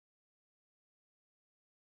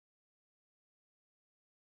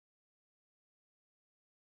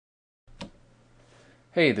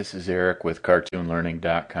Hey, this is Eric with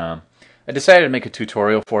CartoonLearning.com. I decided to make a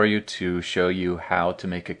tutorial for you to show you how to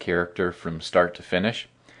make a character from start to finish.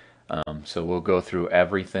 So we'll go through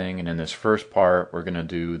everything, and in this first part we're going to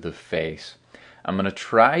do the face. I'm going to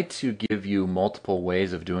try to give you multiple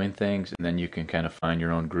ways of doing things, and then you can kind of find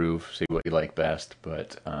your own groove, see what you like best,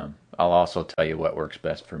 but I'll also tell you what works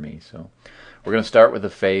best for me. So we're going to start with the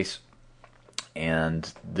face,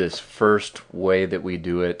 and this first way that we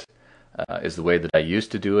do it is the way that I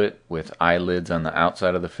used to do it, with eyelids on the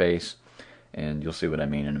outside of the face, and you'll see what I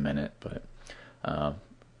mean in a minute. But of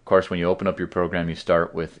course, when you open up your program, you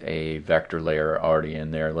start with a vector layer already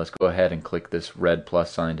in there. Let's go ahead and click this red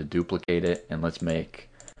plus sign to duplicate it, and let's make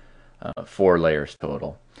 4 layers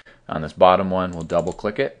total. On this bottom one, we'll double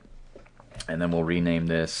click it, and then we'll rename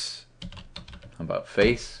this, how about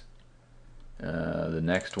face? The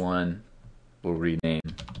next one we'll rename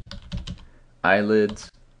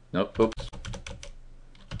eyelids. Nope, oops.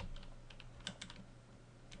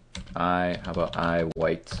 How about eye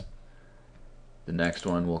whites? The next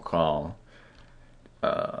one we'll call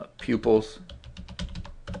pupils.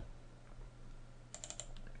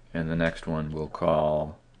 And the next one we'll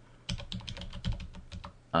call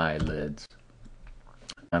eyelids.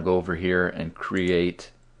 Now go over here and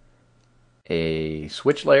create a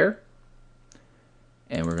switch layer.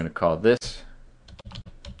 And we're going to call this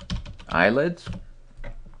eyelids.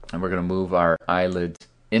 And we're going to move our eyelids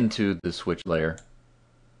into the switch layer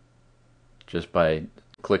just by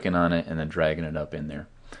clicking on it and then dragging it up in there.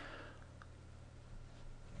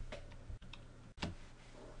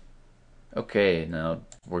 Okay, now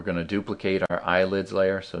we're going to duplicate our eyelids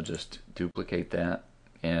layer, so just duplicate that.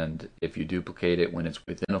 And if you duplicate it when it's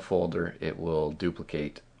within a folder, it will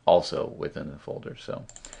duplicate also within the folder. So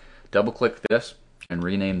double click this and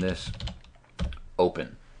rename this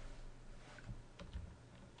open.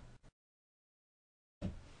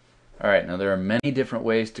 Alright, now there are many different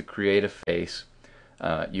ways to create a face.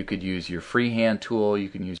 You could use your freehand tool, you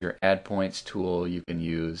can use your add points tool, you can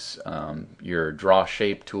use your draw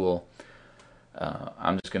shape tool.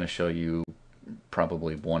 I'm just going to show you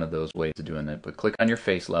probably one of those ways of doing it, but click on your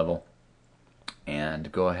face level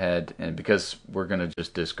and go ahead, and because we're going to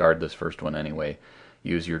just discard this first one anyway,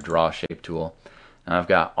 use your draw shape tool. Now I've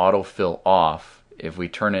got autofill off. If we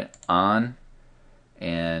turn it on,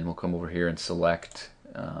 and we'll come over here and select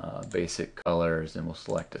basic colors, and we'll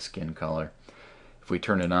select a skin color. If we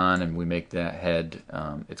turn it on and we make that head,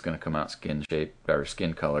 it's going to come out skin shape or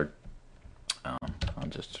skin colored. I'll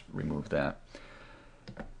just remove that.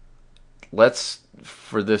 Let's,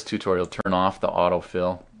 for this tutorial, turn off the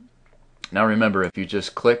autofill. Now remember, if you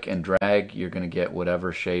just click and drag, you're going to get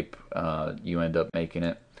whatever shape you end up making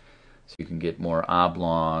it. So you can get more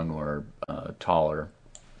oblong or taller,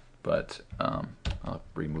 but I'll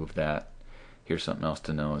remove that. Here's something else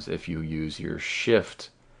to know, is if you use your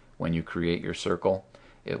shift when you create your circle,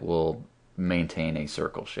 it will maintain a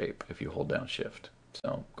circle shape if you hold down shift.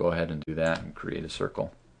 So go ahead and do that and create a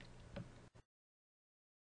circle.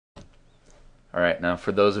 Alright, now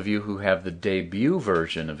for those of you who have the debut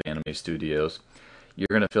version of Anime Studios, you're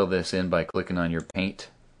going to fill this in by clicking on your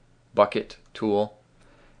paint bucket tool,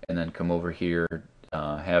 and then come over here,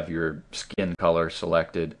 have your skin color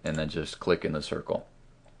selected, and then just click in the circle.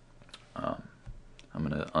 I'm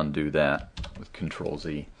going to undo that with Control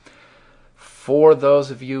Z. For those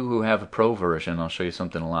of you who have a pro version, I'll show you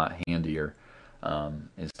something a lot handier.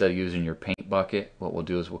 Instead of using your paint bucket, what we'll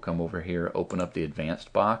do is we'll come over here, open up the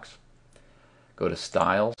advanced box, go to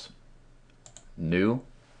Styles, New,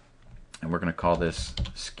 and we're going to call this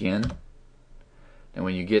Skin. And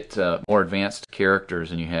when you get more advanced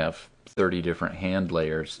characters and you have 30 different hand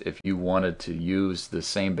layers, if you wanted to use the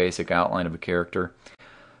same basic outline of a character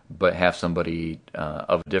but have somebody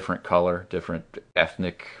of a different color, different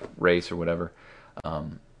ethnic race or whatever,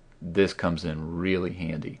 this comes in really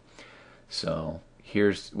handy. So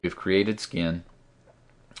we've created skin.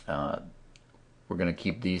 We're going to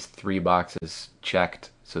keep these 3 boxes checked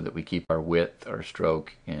so that we keep our width, our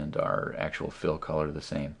stroke, and our actual fill color the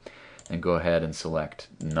same. And go ahead and select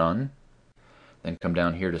None. Then come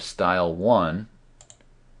down here to Style 1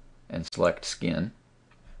 and select Skin.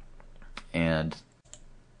 And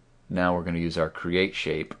now we're going to use our Create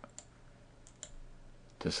Shape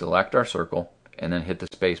to select our circle, and then hit the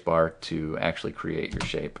space bar to actually create your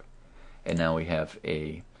shape. And now we have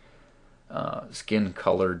a skin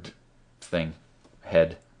colored thing,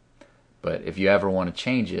 head. But if you ever want to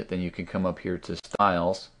change it, then you can come up here to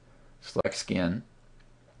Styles, select Skin,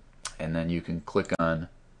 and then you can click on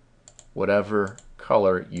whatever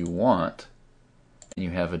color you want, and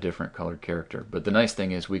you have a different colored character. But the nice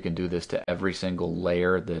thing is we can do this to every single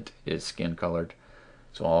layer that is skin colored.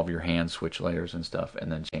 So all of your hands switch layers and stuff,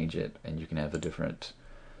 and then change it, and you can have a different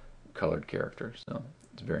colored character. So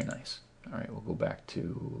it's very nice. All right, we'll go back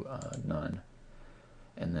to none,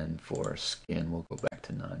 and then for skin we'll go back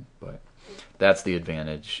to none. But that's the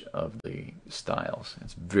advantage of the styles.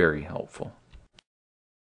 It's very helpful.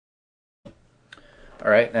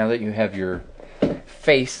 All right, now that you have your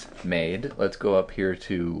face made, let's go up here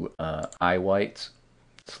to eye whites,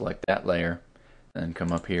 select that layer, and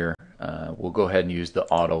come up here. We'll go ahead and use the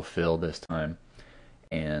auto fill this time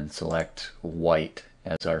and select white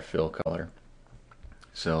as our fill color.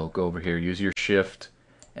 So go over here, use your shift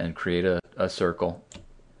and create a circle.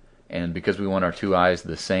 And because we want our two eyes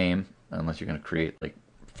the same, unless you're going to create like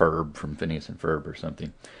Ferb from Phineas and Ferb or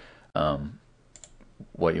something,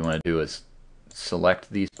 what you want to do is select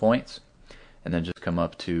these points and then just come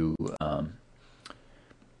up to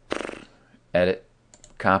edit,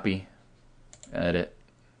 copy, edit,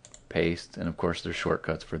 paste, and of course there's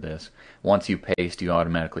shortcuts for this. Once you paste, you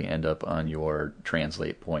automatically end up on your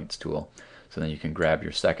translate points tool. So then you can grab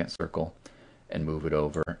your second circle and move it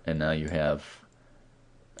over, and now you have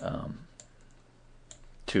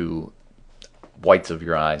two whites of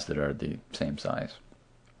your eyes that are the same size.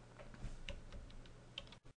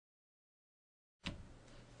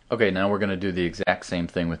 Okay, now we're going to do the exact same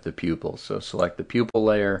thing with the pupils. So select the pupil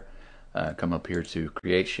layer, come up here to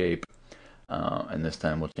create shape, and this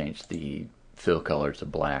time we'll change the fill color to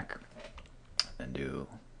black, and do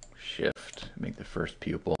shift, make the first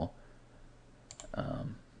pupil,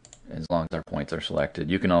 as long as our points are selected.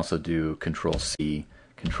 You can also do Control C,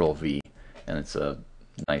 Control V, and it's a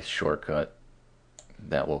nice shortcut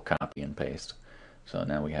that will copy and paste. So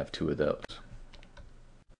now we have two of those.